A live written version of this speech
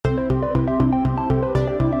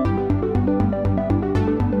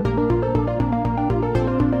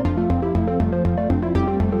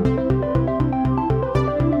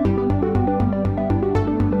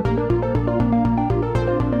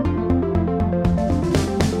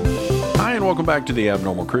welcome back to The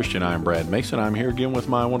Abnormal Christian. I'm Brad Mason. I'm here again with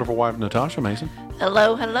my wonderful wife, Natasha Mason.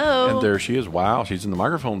 Hello, hello. And there she is. Wow, she's in the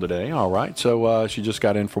microphone today. All right. So she just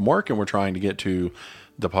got in from work, and we're trying to get to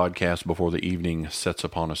the podcast before the evening sets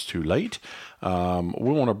upon us too late. We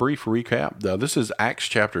want a brief recap. This is Acts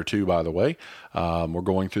chapter 2, by the way. We're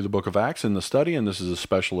going through the book of Acts in the study, and this is a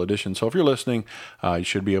special edition. So if you're listening, you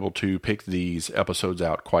should be able to pick these episodes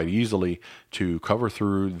out quite easily to cover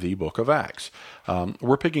through the book of Acts.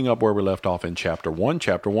 We're picking up where we left off in chapter 1.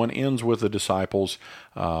 Chapter 1 ends with the disciples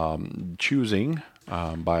choosing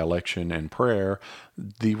by election and prayer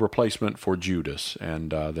the replacement for Judas,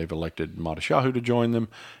 and they've elected Matashahu to join them,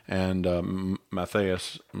 and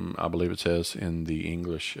Matthias, I believe it says in the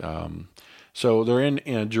English. So they're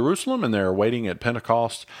in Jerusalem, and they're waiting at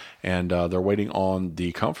Pentecost, and they're waiting on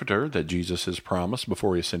the Comforter that Jesus has promised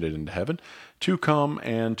before he ascended into heaven to come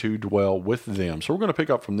and to dwell with them. So we're going to pick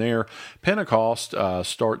up from there. Pentecost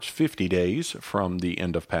starts 50 days from the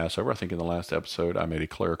end of Passover. I think in the last episode I made a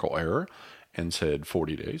clerical error and said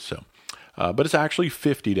 40 days. So, but it's actually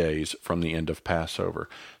 50 days from the end of Passover.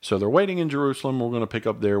 So they're waiting in Jerusalem. We're going to pick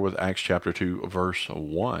up there with Acts chapter 2, verse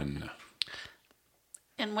 1.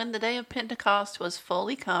 And when the day of Pentecost was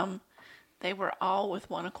fully come, they were all with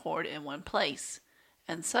one accord in one place.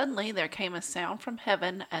 And suddenly there came a sound from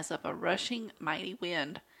heaven as of a rushing mighty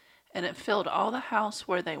wind, and it filled all the house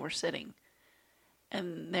where they were sitting.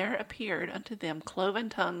 And there appeared unto them cloven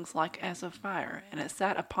tongues like as of fire, and it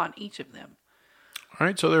sat upon each of them. All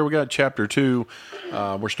right, so there we got chapter 2.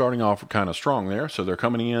 We're starting off kind of strong there. So they're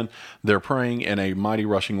coming in, they're praying, and a mighty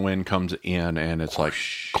rushing wind comes in, and it's like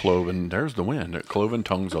cloven, there's the wind, cloven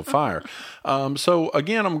tongues of fire. So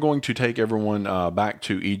again, I'm going to take everyone back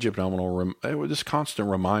to Egypt. I'm going to this constant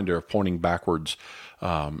reminder of pointing backwards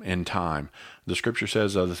in time. The scripture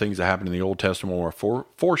says the things that happened in the Old Testament were a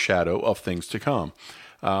foreshadow of things to come.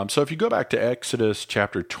 So if you go back to Exodus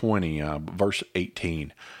chapter 20, verse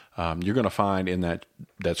 18, you're going to find in that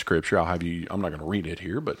scripture, I'm not going to read it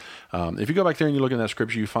here, but if you go back there and you look in that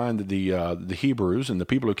scripture, you find that the Hebrews and the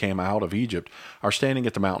people who came out of Egypt are standing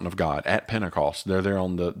at the mountain of God at Pentecost. They're there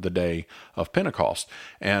on the day of Pentecost.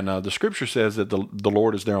 And the scripture says that the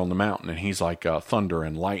Lord is there on the mountain, and he's like thunder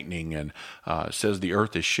and lightning, and it says the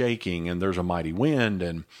earth is shaking, and there's a mighty wind,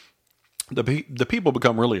 and the people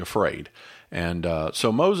become really afraid. And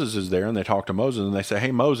so Moses is there, and they talk to Moses, and they say,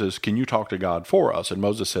 hey, Moses, can you talk to God for us? And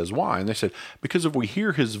Moses says, why? And they said, because if we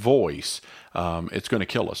hear his voice, it's going to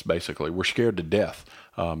kill us, basically. We're scared to death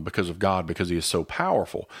because of God, because he is so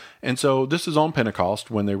powerful. And so this is on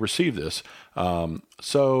Pentecost when they receive this.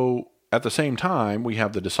 So at the same time, we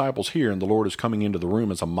have the disciples here, and the Lord is coming into the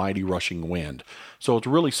room as a mighty rushing wind. So it's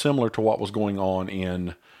really similar to what was going on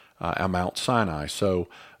in Mount Sinai. So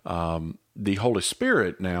the Holy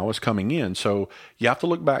Spirit now is coming in. So you have to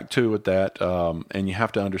look back to it and you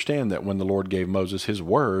have to understand that when the Lord gave Moses his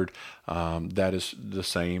word, that is the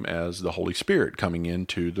same as the Holy Spirit coming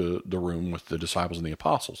into the room with the disciples and the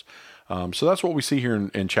apostles. So that's what we see here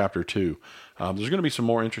in chapter 2. There's going to be some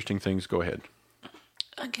more interesting things. Go ahead.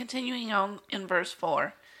 Continuing on in verse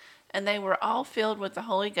 4, and they were all filled with the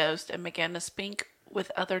Holy Ghost and began to speak with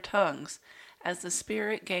other tongues, as the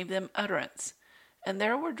Spirit gave them utterance. And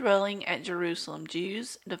there were dwelling at Jerusalem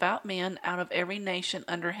Jews, devout men out of every nation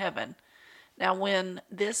under heaven. Now when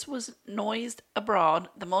this was noised abroad,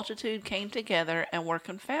 the multitude came together and were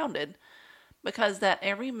confounded, because that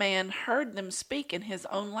every man heard them speak in his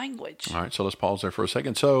own language. All right, so let's pause there for a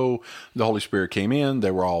second. So the Holy Spirit came in,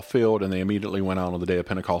 they were all filled, and they immediately went out on the day of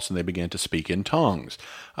Pentecost, and they began to speak in tongues.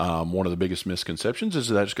 One of the biggest misconceptions is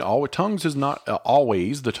that tongues is not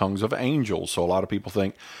always the tongues of angels. So a lot of people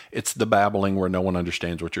think it's the babbling where no one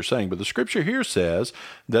understands what you're saying. But the scripture here says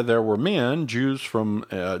that there were men, Jews from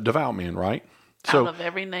devout men, right? Out of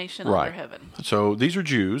every nation under heaven. So these are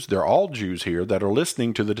Jews. They're all Jews here that are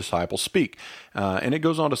listening to the disciples speak. And it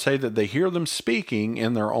goes on to say that they hear them speaking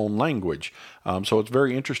in their own language. So it's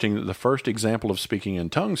very interesting that the first example of speaking in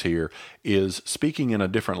tongues here is speaking in a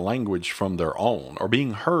different language from their own, or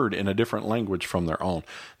being heard in a different language from their own.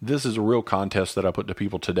 This is a real contest that I put to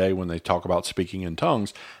people today when they talk about speaking in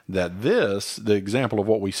tongues, that the example of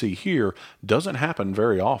what we see here, doesn't happen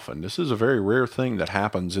very often. This is a very rare thing that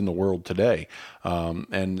happens in the world today.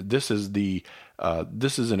 And this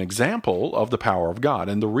is an example of the power of God.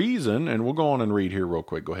 And the reason, and we'll go on and read here real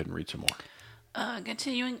quick. Go ahead and read some more.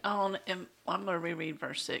 Continuing on, I'm going to reread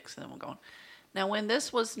verse 6, and then we'll go on. Now when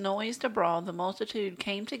this was noised abroad, the multitude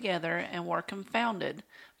came together and were confounded,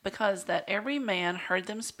 because that every man heard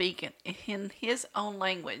them speak in his own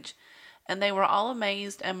language. And they were all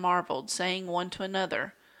amazed and marveled, saying one to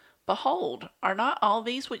another, Behold, are not all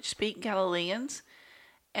these which speak Galileans?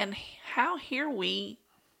 And how hear we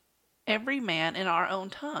every man in our own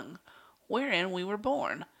tongue, wherein we were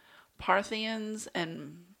born? Parthians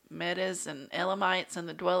and Medes and Elamites and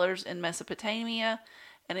the dwellers in Mesopotamia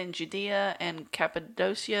and in Judea and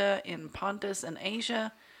Cappadocia, in Pontus and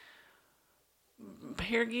Asia,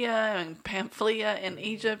 Phrygia and Pamphylia in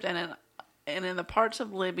Egypt, and in the parts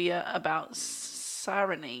of Libya about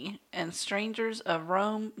Cyrene, and strangers of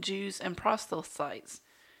Rome, Jews and proselytes,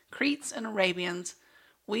 Cretes and Arabians,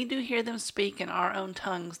 we do hear them speak in our own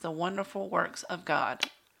tongues the wonderful works of God.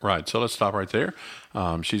 Right, so let's stop right there.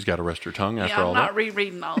 She's got to rest her tongue after all that. I'm not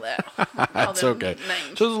rereading all that. That's okay.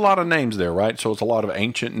 Names. So there's a lot of names there, right? So it's a lot of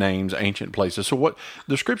ancient names, ancient places. So what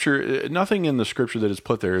the scripture, nothing in the scripture that is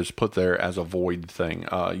put there as a void thing.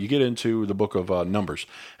 You get into the book of Numbers,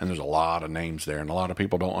 and there's a lot of names there, and a lot of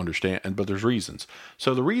people don't understand, but there's reasons.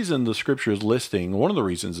 So the reason the scripture is listing, one of the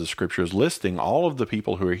reasons the scripture is listing all of the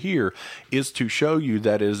people who are here is to show you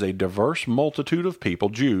that is a diverse multitude of people,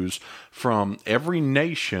 Jews, from every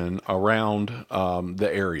nation around the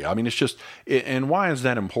area. I mean, it's just, and why is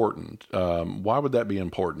that important? Why would that be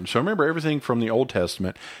important? So remember, everything from the Old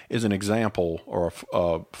Testament is an example or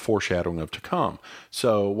a foreshadowing of to come.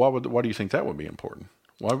 So why do you think that would be important?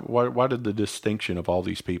 Why did the distinction of all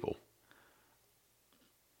these people?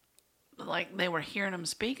 Like they were hearing them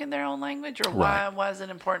speak in their own language, or Right. why is it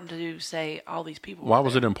important to say all these people? Why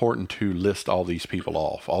was it important to list all these people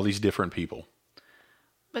off, all these different people?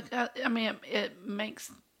 But I mean, it makes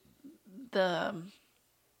the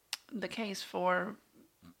case for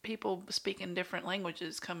people speaking different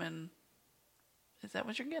languages come in. Is that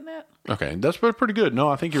what you're getting at? Okay, that's pretty good. No,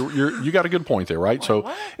 I think you got a good point there, right? Wait, so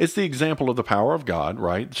what? it's the example of the power of God,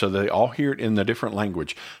 right? So they all hear it in the different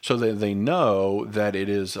language, so that they know that it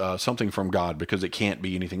is something from God because it can't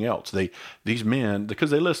be anything else. These men,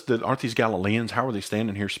 because they listed, aren't these Galileans? How are they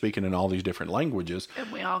standing here speaking in all these different languages?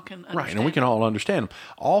 And we all can understand. Right, and we can all understand them.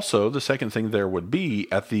 Also, the second thing there would be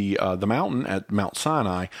at the mountain, at Mount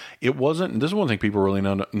Sinai, it wasn't, and this is one thing people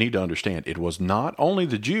really need to understand, it was not only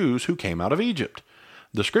the Jews who came out of Egypt.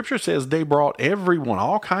 The scripture says they brought everyone,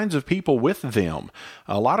 all kinds of people with them.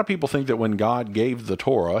 A lot of people think that when God gave the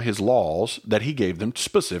Torah, his laws, that he gave them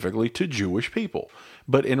specifically to Jewish people.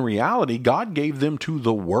 But in reality, God gave them to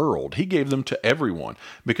the world. He gave them to everyone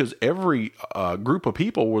because every group of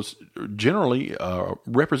people was generally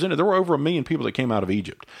represented. There were over 1 million people that came out of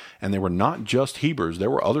Egypt, and they were not just Hebrews. There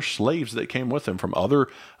were other slaves that came with them from other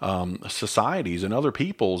societies and other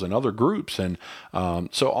peoples and other groups. And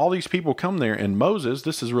so all these people come there, and Moses,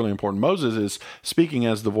 this is really important. Moses is speaking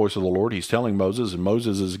as the voice of the Lord. He's telling Moses, and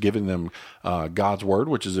Moses is giving them God's word,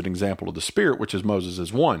 which is an example of the Spirit, which is Moses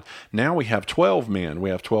is one. Now we have 12 men. We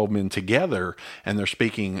have 12 men together, and they're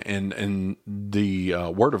speaking, and the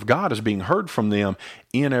word of God is being heard from them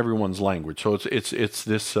in everyone's language. So it's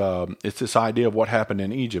this idea of what happened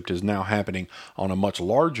in Egypt is now happening on a much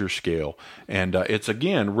larger scale, and it's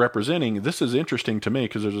again representing. This is interesting to me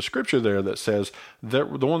because there's a scripture there that says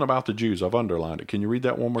that the one about the Jews. I've underlined it. Can you read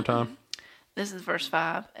that one more time? This is verse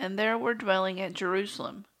 5. And there were dwelling at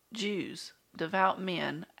Jerusalem Jews, devout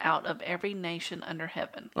men, out of every nation under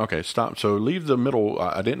heaven. Okay, stop. So leave the middle.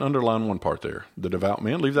 I didn't underline one part there. The devout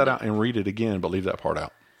men. Leave that out and read it again, but leave that part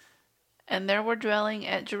out. And there were dwelling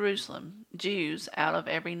at Jerusalem Jews out of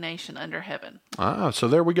every nation under heaven. So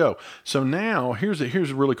there we go. So now here's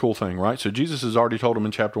a really cool thing, right? So Jesus has already told them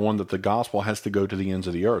in chapter 1 that the gospel has to go to the ends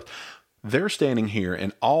of the earth. They're standing here,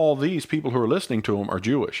 and all these people who are listening to them are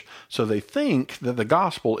Jewish. So they think that the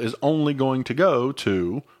gospel is only going to go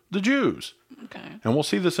to the Jews. Okay. And we'll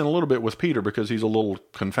see this in a little bit with Peter because he's a little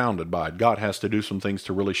confounded by it. God has to do some things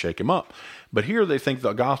to really shake him up. But here they think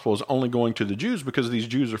the gospel is only going to the Jews because these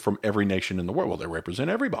Jews are from every nation in the world. Well, they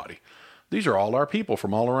represent everybody. These are all our people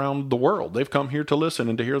from all around the world. They've come here to listen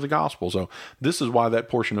and to hear the gospel. So this is why that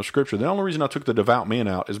portion of scripture, the only reason I took the devout men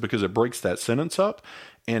out is because it breaks that sentence up.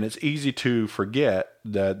 And it's easy to forget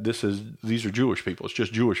that these are Jewish people. It's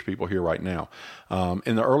just Jewish people here right now.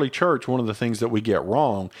 In the early church, one of the things that we get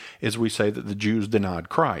wrong is we say that the Jews denied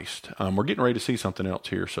Christ. We're getting ready to see something else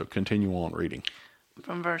here, so continue on reading.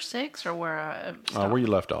 From verse 6 or where I stopped? Where you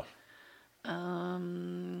left off.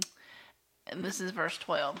 And this is verse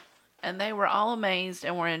 12. And they were all amazed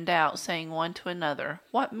and were in doubt, saying one to another,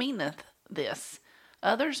 What meaneth this?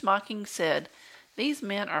 Others mocking said, These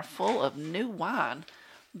men are full of new wine.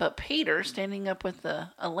 But Peter, standing up with the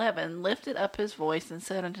 11, lifted up his voice and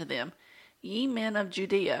said unto them, Ye men of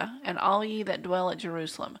Judea, and all ye that dwell at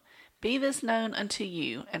Jerusalem, be this known unto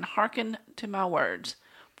you, and hearken to my words.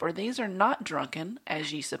 For these are not drunken,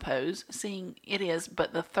 as ye suppose, seeing it is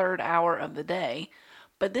but the 3rd hour of the day.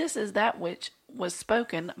 But this is that which was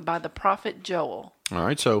spoken by the prophet Joel. All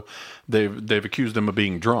right, so they've accused him of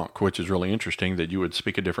being drunk, which is really interesting that you would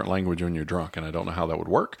speak a different language when you're drunk, and I don't know how that would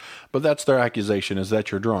work, but that's their accusation, is that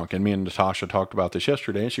you're drunk. And me and Natasha talked about this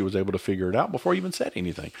yesterday, and she was able to figure it out before he even said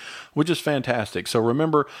anything, which is fantastic. So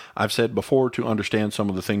remember, I've said before, to understand some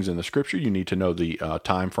of the things in the Scripture, you need to know the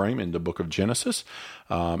time frame in the book of Genesis.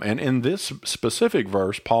 And in this specific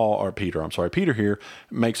verse, Peter here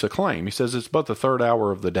makes a claim. He says it's but the third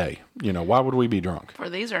hour of the day. Why would we be drunk? For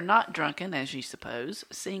these are not drunken, as ye suppose,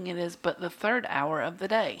 seeing it is but the third hour of the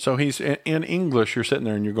day. So he's in English, you're sitting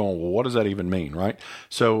there and you're going, well, what does that even mean, right?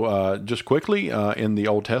 So just quickly, in the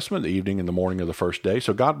Old Testament, the evening and the morning of the first day.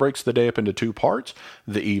 So God breaks the day up into two parts.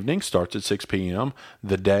 The evening starts at 6 p.m.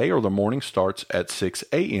 The day or the morning starts at 6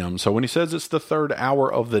 a.m. So when he says it's the third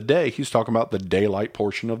hour of the day, he's talking about the daylight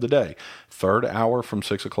portion of the day. Third hour from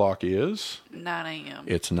 6 o'clock is 9 a.m.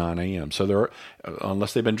 It's 9 a.m. So they're,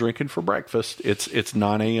 unless they've been drinking for breakfast, it's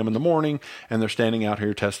 9 a.m. in the morning, and they're standing out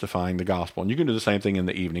here testifying the gospel. And you can do the same thing in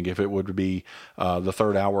the evening. If it would be the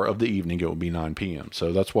third hour of the evening, it would be 9 p.m.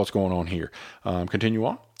 So that's what's going on here. Continue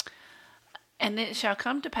on. And it shall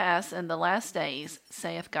come to pass in the last days,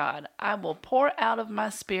 saith God, I will pour out of my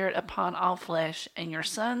spirit upon all flesh, and your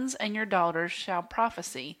sons and your daughters shall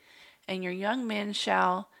prophesy, and your young men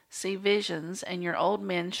shall see visions, and your old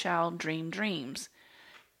men shall dream dreams.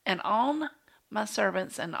 And on my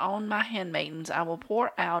servants and on my handmaidens I will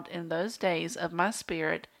pour out in those days of my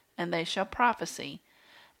spirit, and they shall prophesy.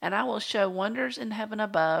 And I will show wonders in heaven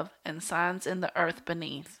above, and signs in the earth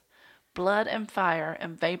beneath, blood and fire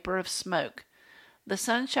and vapor of smoke. The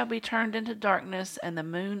sun shall be turned into darkness, and the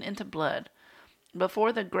moon into blood,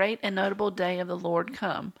 before the great and notable day of the Lord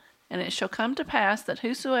come. And it shall come to pass that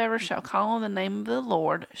whosoever shall call on the name of the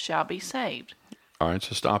Lord shall be saved. All right,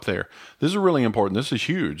 so stop there. This is really important. This is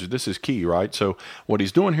huge. This is key, right? So what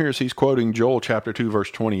he's doing here is he's quoting Joel chapter 2,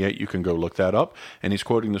 verse 28. You can go look that up. And he's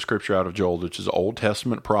quoting the scripture out of Joel, which is Old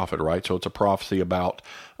Testament prophet, right? So it's a prophecy about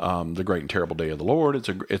the great and terrible day of the Lord.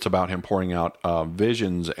 It's about him pouring out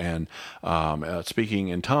visions and speaking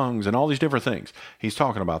in tongues and all these different things. He's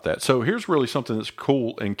talking about that. So here's really something that's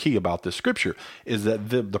cool and key about this scripture, is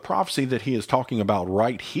that the prophecy that he is talking about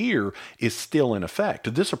right here is still in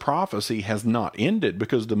effect. This prophecy has not ended,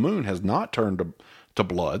 because the moon has not turned to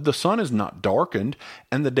blood, the sun is not darkened,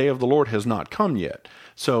 and the day of the Lord has not come yet.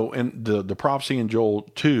 So, and the prophecy in Joel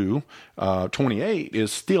 2, 28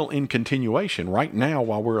 is still in continuation right now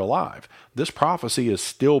while we're alive. This prophecy is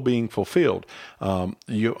still being fulfilled.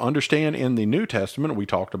 You understand, in the New Testament, we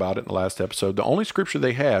talked about it in the last episode, the only scripture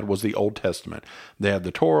they had was the Old Testament. They had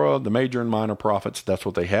the Torah, the major and minor prophets. That's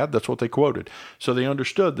what they had. That's what they quoted. So they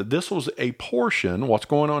understood that this was a portion, what's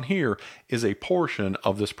going on here is a portion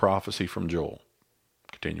of this prophecy from Joel.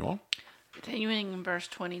 Continue on. Continuing in verse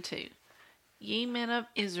 22. Ye men of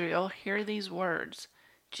Israel, hear these words.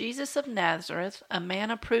 Jesus of Nazareth, a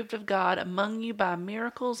man approved of God among you by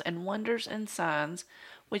miracles and wonders and signs,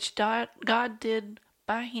 which God did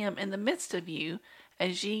by him in the midst of you,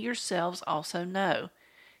 as ye yourselves also know.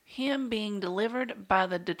 Him being delivered by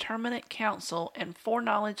the determinate counsel and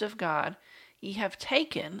foreknowledge of God, ye have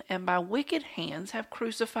taken, and by wicked hands have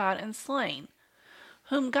crucified and slain,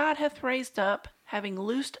 whom God hath raised up, having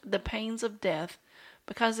loosed the pains of death,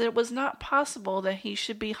 because it was not possible that he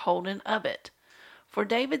should be holden of it. For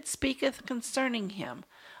David speaketh concerning him,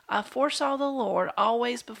 I foresaw the Lord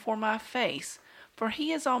always before my face, for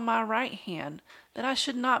he is on my right hand, that I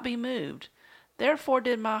should not be moved. Therefore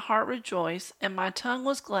did my heart rejoice, and my tongue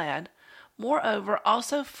was glad. Moreover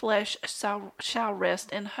also flesh shall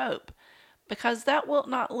rest in hope, because thou wilt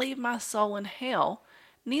not leave my soul in hell,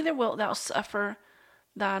 neither wilt thou suffer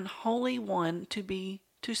thine Holy One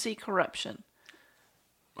to see corruption.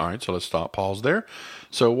 All right, so let's stop, pause there.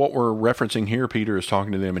 So what we're referencing here, Peter is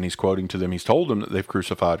talking to them and he's quoting to them. He's told them that they've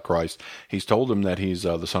crucified Christ. He's told them that he's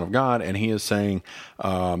the Son of God, and he is saying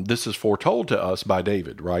this is foretold to us by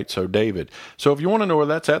David, right? So David. So if you want to know where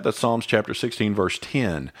that's at, that's Psalms chapter 16, verse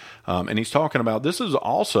 10. And he's talking about, this is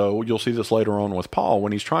also, you'll see this later on with Paul,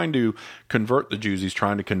 when he's trying to convert the Jews, he's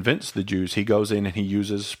trying to convince the Jews, he goes in and he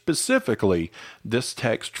uses specifically this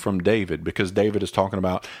text from David, because David is talking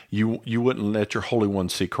about, you wouldn't let your Holy One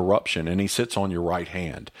see corruption, and he sits on your right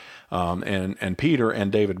hand. And Peter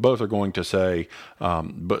and David both are going to say,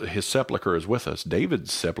 but his sepulcher is with us.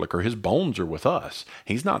 David's sepulcher, his bones are with us.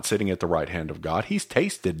 He's not sitting at the right hand of God. He's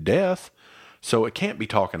tasted death. So it can't be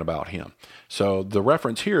talking about him. So the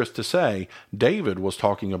reference here is to say David was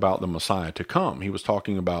talking about the Messiah to come. He was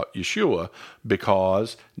talking about Yeshua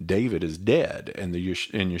because David is dead, and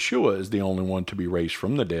Yeshua is the only one to be raised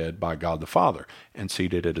from the dead by God the Father and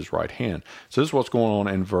seated at his right hand. So this is what's going on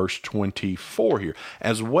in verse 24 here.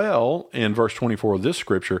 As well, in verse 24 of this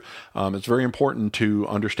scripture, it's very important to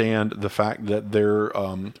understand the fact that they're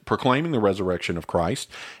proclaiming the resurrection of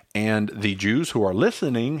Christ, and the Jews who are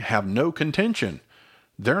listening have no contention.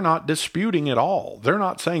 They're not disputing at all. They're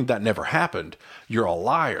not saying that never happened. You're a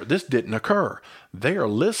liar. This didn't occur. They are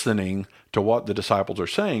listening to what the disciples are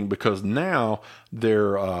saying because now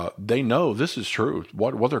they know this is true.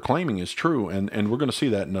 What they're claiming is true, and we're going to see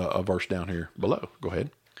that in a verse down here below. Go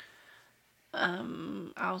ahead.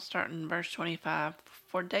 I'll start in verse 25.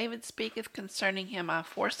 For David speaketh concerning him, I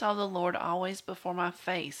foresaw the Lord always before my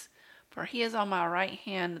face, for he is on my right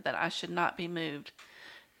hand, that I should not be moved.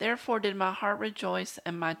 Therefore did my heart rejoice,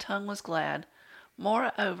 and my tongue was glad.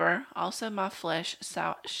 Moreover, also my flesh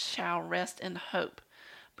shall rest in hope,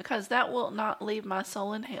 because thou wilt not leave my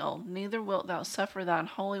soul in hell, neither wilt thou suffer thine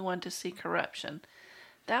Holy One to see corruption.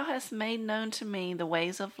 Thou hast made known to me the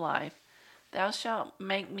ways of life. Thou shalt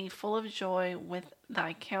make me full of joy with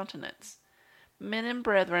thy countenance. Men and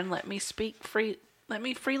brethren, let me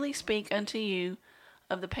freely speak unto you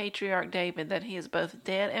of the patriarch David, that he is both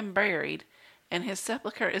dead and buried, and his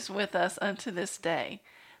sepulchre is with us unto this day.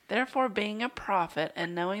 Therefore, being a prophet,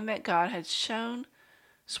 and knowing that God had sworn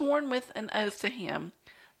with an oath to him,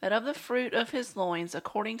 that of the fruit of his loins,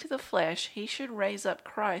 according to the flesh, he should raise up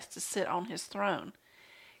Christ to sit on his throne.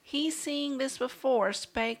 He, seeing this before,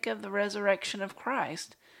 spake of the resurrection of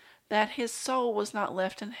Christ, that his soul was not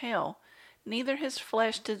left in hell, neither his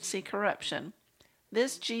flesh did see corruption.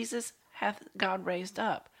 This Jesus hath God raised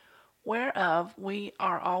up, whereof we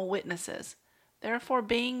are all witnesses. Therefore,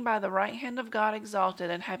 being by the right hand of God exalted,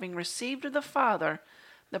 and having received of the Father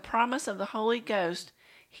the promise of the Holy Ghost,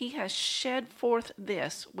 he has shed forth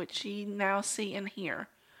this, which ye now see and hear.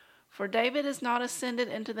 For David is not ascended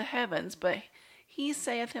into the heavens, but he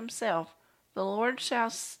saith himself, The Lord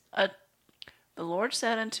said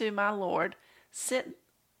unto my Lord, Sit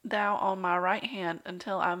thou on my right hand,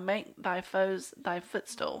 until I make thy foes thy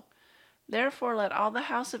footstool. Therefore let all the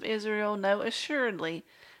house of Israel know assuredly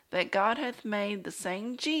that God hath made the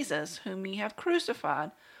same Jesus, whom ye have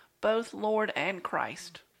crucified, both Lord and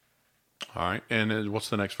Christ. All right, and what's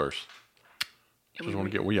the next verse? I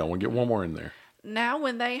want to get one more in there. Now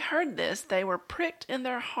when they heard this, they were pricked in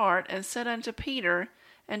their heart, and said unto Peter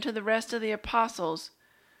and to the rest of the apostles,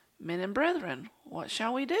 Men and brethren, what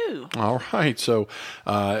shall we do? All right. So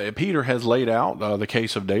Peter has laid out the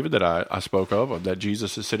case of David that I spoke of, that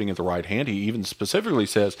Jesus is sitting at the right hand. He even specifically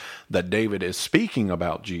says that David is speaking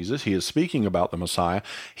about Jesus. He is speaking about the Messiah.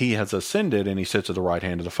 He has ascended and he sits at the right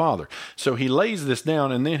hand of the Father. So he lays this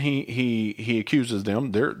down, and then he accuses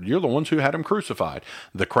them. You're the ones who had him crucified.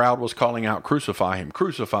 The crowd was calling out, crucify him,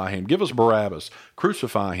 give us Barabbas,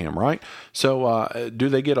 crucify him, right? So do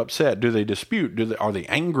they get upset? Do they dispute? Are they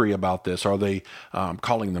angry about this? Are they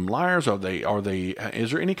calling them liars?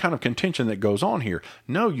 Is there any kind of contention that goes on here?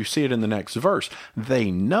 No, you see it in the next verse.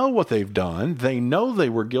 They know what they've done. They know they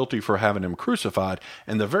were guilty for having him crucified.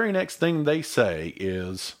 And the very next thing they say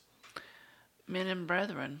is, Men and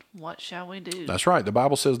brethren, what shall we do? That's right. The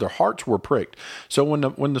Bible says their hearts were pricked. So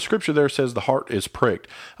when the scripture there says the heart is pricked,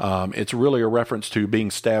 it's really a reference to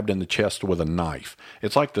being stabbed in the chest with a knife.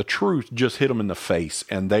 It's like the truth just hit them in the face,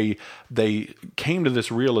 and they came to this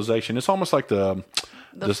realization. It's almost like the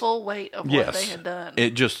full weight of what they had done.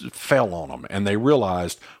 It just fell on them, and they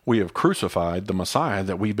realized, we have crucified the Messiah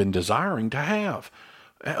that we've been desiring to have.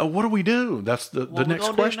 What do we do? That's the next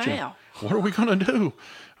question. What are we going to do?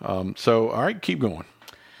 All right, keep going.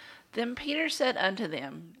 Then Peter said unto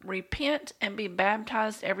them, Repent and be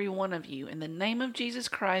baptized every one of you in the name of Jesus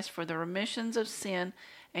Christ for the remissions of sin,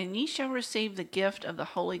 and ye shall receive the gift of the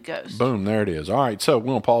Holy Ghost. Boom, there it is. All right, so we're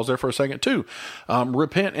going to pause there for a second too.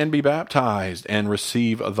 Repent and be baptized and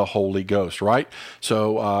receive the Holy Ghost, right?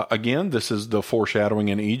 So again, this is the foreshadowing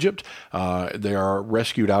in Egypt. They are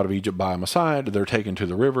rescued out of Egypt by a Messiah. They're taken to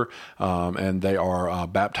the river, and they are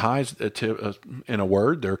baptized in a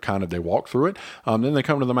word. They walk through it. Then they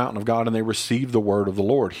come to the mountain of God and they receive the word of the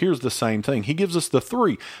Lord. Here's the same thing. He gives us the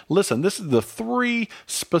three. Listen, this is the three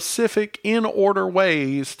specific in order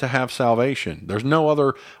ways to have salvation. There's no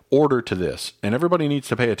other order to this, and everybody needs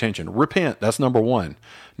to pay attention. Repent, that's number 1.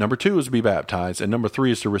 Number 2 is to be baptized, and number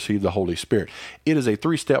 3 is to receive the Holy Spirit. It is a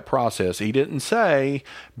 3-step process. He didn't say,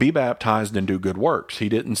 be baptized and do good works. He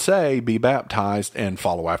didn't say, be baptized and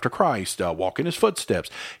follow after Christ, walk in his footsteps.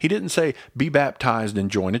 He didn't say, be baptized and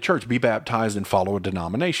join a church. Be baptized and follow a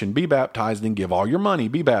denomination. Be baptized and give all your money.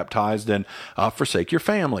 Be baptized and forsake your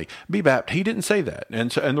family. He didn't say that.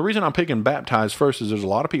 And the reason I'm picking baptized first is there's a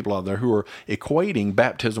lot of people out there who are equating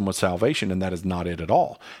baptism with salvation, and that is not it at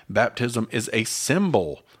all. Baptism is a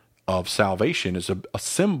symbol of salvation, is a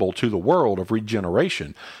symbol to the world of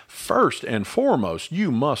regeneration. First and foremost,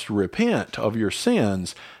 you must repent of your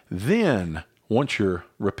sins. Then, once you're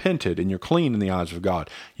repented and you're clean in the eyes of God,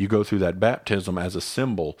 you go through that baptism as a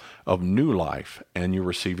symbol of new life, and you're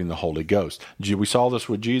receiving the Holy Ghost. We saw this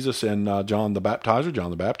with Jesus and John the Baptizer,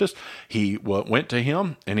 John the Baptist. He went to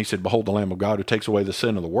him and he said, behold the Lamb of God who takes away the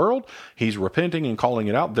sin of the world. He's repenting and calling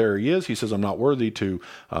it out. There he is. He says, I'm not worthy to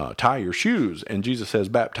tie your shoes. And Jesus says,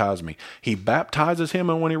 baptize me. He baptizes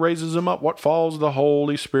him, and when he raises him up, what falls? The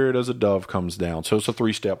Holy Spirit as a dove comes down. So it's a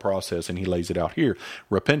 3-step process, and he lays it out here.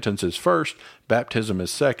 Repentance is first, baptism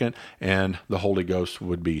is second, and the Holy Ghost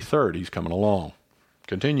would be third. He's coming along.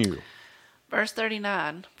 Continue. Verse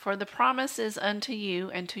 39, for the promise is unto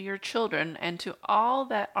you and to your children and to all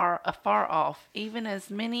that are afar off, even as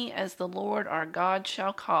many as the Lord our God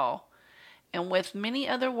shall call. And with many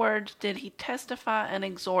other words did he testify and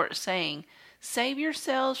exhort, saying, save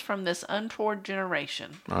yourselves from this untoward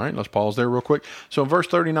generation. All right, let's pause there real quick. So in verse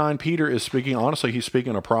 39, Peter is speaking, honestly, he's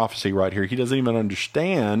speaking a prophecy right here. He doesn't even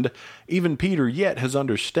understand, even Peter yet has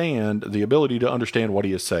the ability to understand what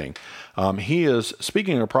he is saying. He is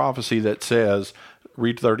speaking a prophecy that says,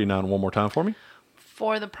 read 39 one more time for me.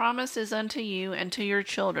 For the promise is unto you and to your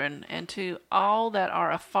children and to all that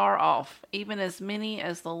are afar off, even as many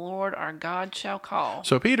as the Lord our God shall call.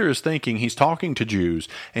 So Peter is thinking, he's talking to Jews,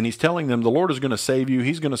 and he's telling them the Lord is going to save you.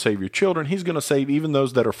 He's going to save your children. He's going to save even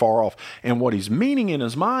those that are far off. And what he's meaning in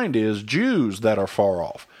his mind is Jews that are far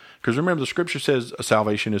off. Because remember, the scripture says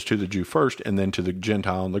salvation is to the Jew first and then to the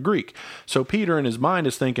Gentile and the Greek. So Peter in his mind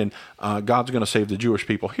is thinking, God's going to save the Jewish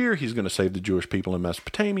people here. He's going to save the Jewish people in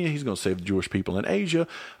Mesopotamia. He's going to save the Jewish people in Asia.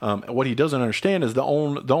 What he doesn't understand is the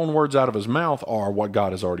own words out of his mouth are what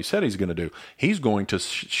God has already said he's going to do. He's going to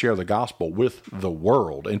share the gospel with the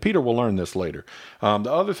world. And Peter will learn this later. The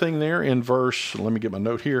other thing there in let me get my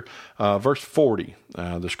note here, verse 40,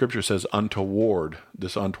 the scripture says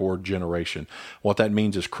this untoward generation. What that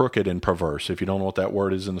means is crooked and perverse. If you don't know what that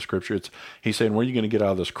word is in the scripture, he's saying, where are you going to get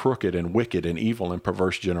out of this crooked and wicked and evil and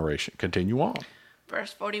perverse generation? Continue on.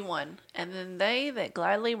 Verse 41, and then they that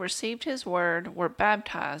gladly received his word were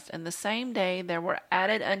baptized, and the same day there were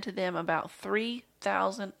added unto them about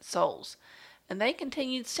 3,000 souls. And they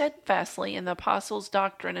continued steadfastly in the apostles'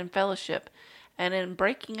 doctrine and fellowship, and in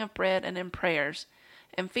breaking of bread and in prayers.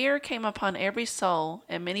 And fear came upon every soul,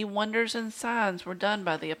 and many wonders and signs were done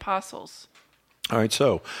by the apostles. All right,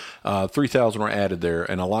 so 3,000 were added there,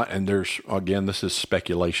 and a lot. And there's, again, this is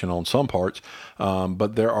speculation on some parts,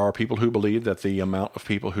 but there are people who believe that the amount of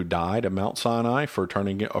people who died at Mount Sinai for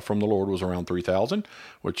turning from the Lord was around 3,000,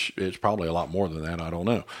 which is probably a lot more than that. I don't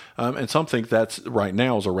know. And some think that's right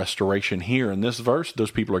now is a restoration here in this verse.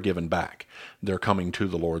 Those people are given back; they're coming to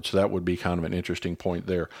the Lord. So that would be kind of an interesting point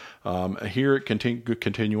there. Here it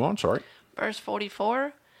continue on. Sorry, verse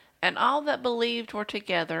 44. And all that believed were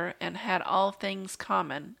together, and had all things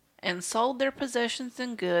common, and sold their possessions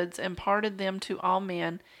and goods, and parted them to all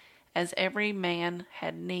men, as every man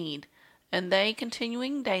had need. And they,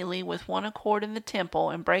 continuing daily with one accord in the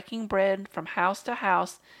temple, and breaking bread from house to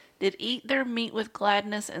house, did eat their meat with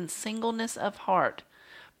gladness and singleness of heart,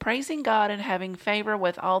 praising God and having favor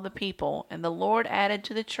with all the people. And the Lord added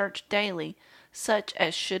to the church daily such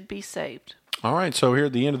as should be saved. All right, so here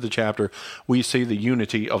at the end of the chapter, we see the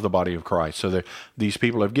unity of the body of Christ. So these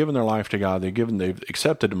people have given their life to God. They've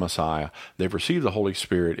accepted the Messiah. They've received the Holy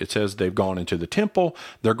Spirit. It says they've gone into the temple.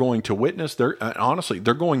 They're going to witness. Honestly,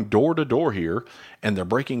 they're going door to door here, and they're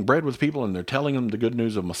breaking bread with people, and they're telling them the good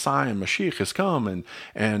news of Messiah and Mashiach has come,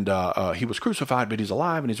 and he was crucified, but he's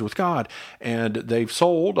alive, and he's with God. And they've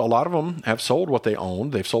sold. A lot of them have sold what they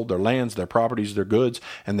owned. They've sold their lands, their properties, their goods,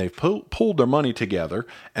 and they've pooled their money together,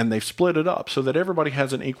 and they've split it up so that everybody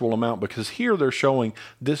has an equal amount, because here they're showing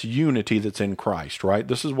this unity that's in Christ, right?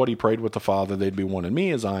 This is what he prayed with the Father. They'd be one in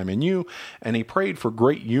me as I am in you. And he prayed for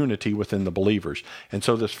great unity within the believers. And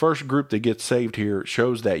so this first group that gets saved here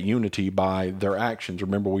shows that unity by their actions.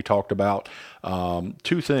 Remember, we talked about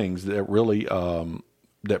two things that really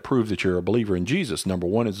that prove that you're a believer in Jesus. Number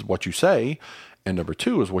one is what you say, and number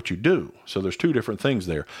two is what you do. So there's two different things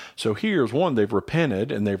there. So here's one, they've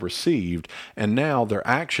repented and they've received, and now their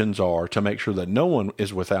actions are to make sure that no one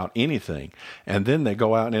is without anything. And then they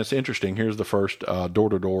go out, and it's interesting. Here's the first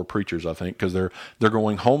door-to-door preachers, I think, because they're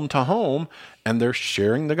going home to home, and they're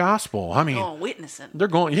sharing the gospel. I mean, witnessing. They're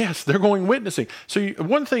going witnessing. So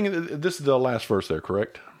one thing, this is the last verse there,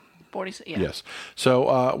 correct? 40, yeah. Yes.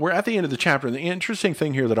 So we're at the end of the chapter. And the interesting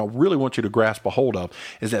thing here that I really want you to grasp a hold of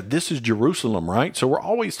is that this is Jerusalem, right? So we're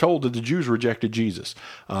always told that the Jews rejected Jesus.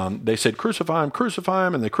 They said, crucify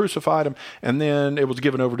him, and they crucified him. And then it was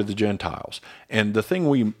given over to the Gentiles. And the thing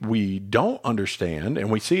we don't understand, and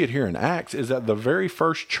we see it here in Acts, is that the very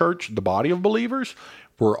first church, the body of believers,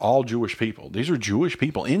 were all Jewish people. These are Jewish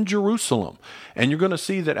people in Jerusalem. And you're going to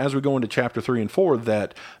see that as we go into chapter 3 and 4,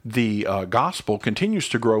 that the gospel continues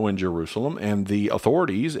to grow in Jerusalem, and the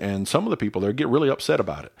authorities and some of the people there get really upset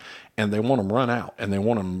about it. And they want them run out, and they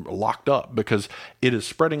want them locked up, because it is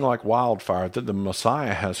spreading like wildfire that the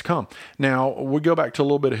Messiah has come. Now, we go back to a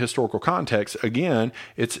little bit of historical context. Again,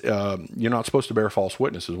 it's you're not supposed to bear false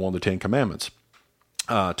witness, is one of the 10 Commandments.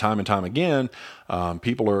 Time and time again,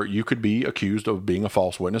 you could be accused of being a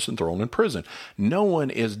false witness and thrown in prison. No one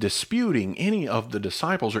is disputing any of the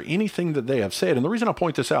disciples or anything that they have said. And the reason I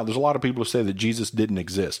point this out, there's a lot of people who say that Jesus didn't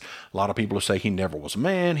exist. A lot of people who say he never was a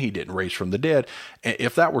man, he didn't raise from the dead.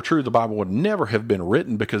 If that were true, the Bible would never have been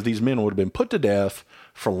written, because these men would have been put to death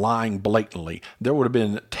for lying blatantly. There would have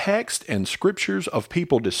been text and scriptures of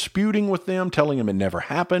people disputing with them, telling them it never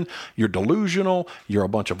happened. You're delusional. You're a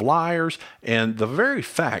bunch of liars. And the very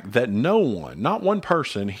fact that no one, not one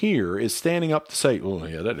person here, is standing up to say, oh,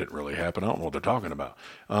 yeah, that didn't really happen, I don't know what they're talking about,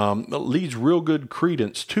 leads real good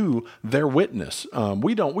credence to their witness.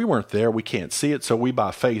 We weren't there. We can't see it. So we,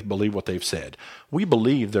 by faith, believe what they've said. We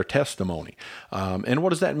believe their testimony. And what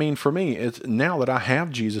does that mean for me? It's now that I have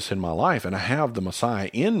Jesus in my life, and I have the Messiah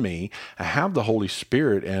in me, I have the Holy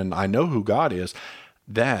Spirit, and I know who God is,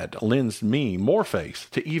 that lends me more faith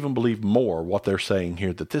to even believe more what they're saying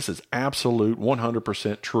here, that this is absolute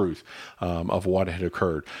 100% truth of what had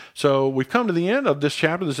occurred. So we've come to the end of this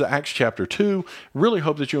chapter. This is Acts chapter 2. Really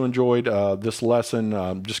hope that you enjoyed this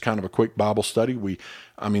lesson, just kind of a quick Bible study.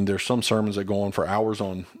 There's some sermons that go on for hours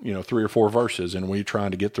on 3 or 4 verses, and we're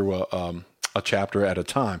trying to get through a chapter at a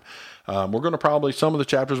time. We're going to some of the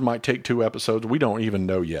chapters might take 2 episodes. We don't even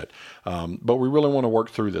know yet. But we really want to work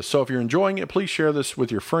through this. So if you're enjoying it, please share this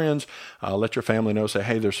with your friends. Let your family know. Say,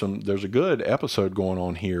 hey, there's a good episode going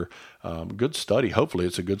on here. Good study. Hopefully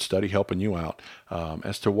it's a good study helping you out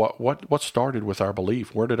as to what started with our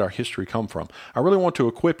belief. Where did our history come from? I really want to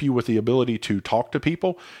equip you with the ability to talk to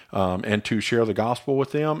people and to share the gospel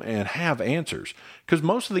with them and have answers. Because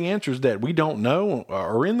most of the answers that we don't know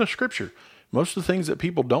are in the Scripture. Most of the things that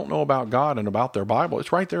people don't know about God and about their Bible,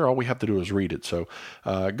 it's right there. All we have to do is read it. So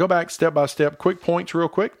go back step by step, quick points real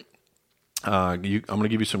quick. I'm going to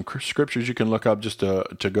give you some scriptures you can look up just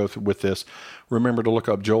to go through with this. Remember to look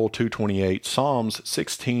up Joel 2:28, Psalms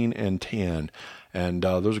 16 and 10. And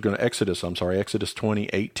those are going to Exodus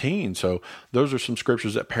 20:18. So those are some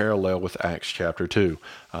scriptures that parallel with Acts chapter 2.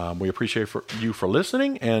 We appreciate you for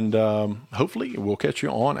listening, and hopefully we'll catch you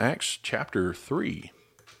on Acts chapter 3.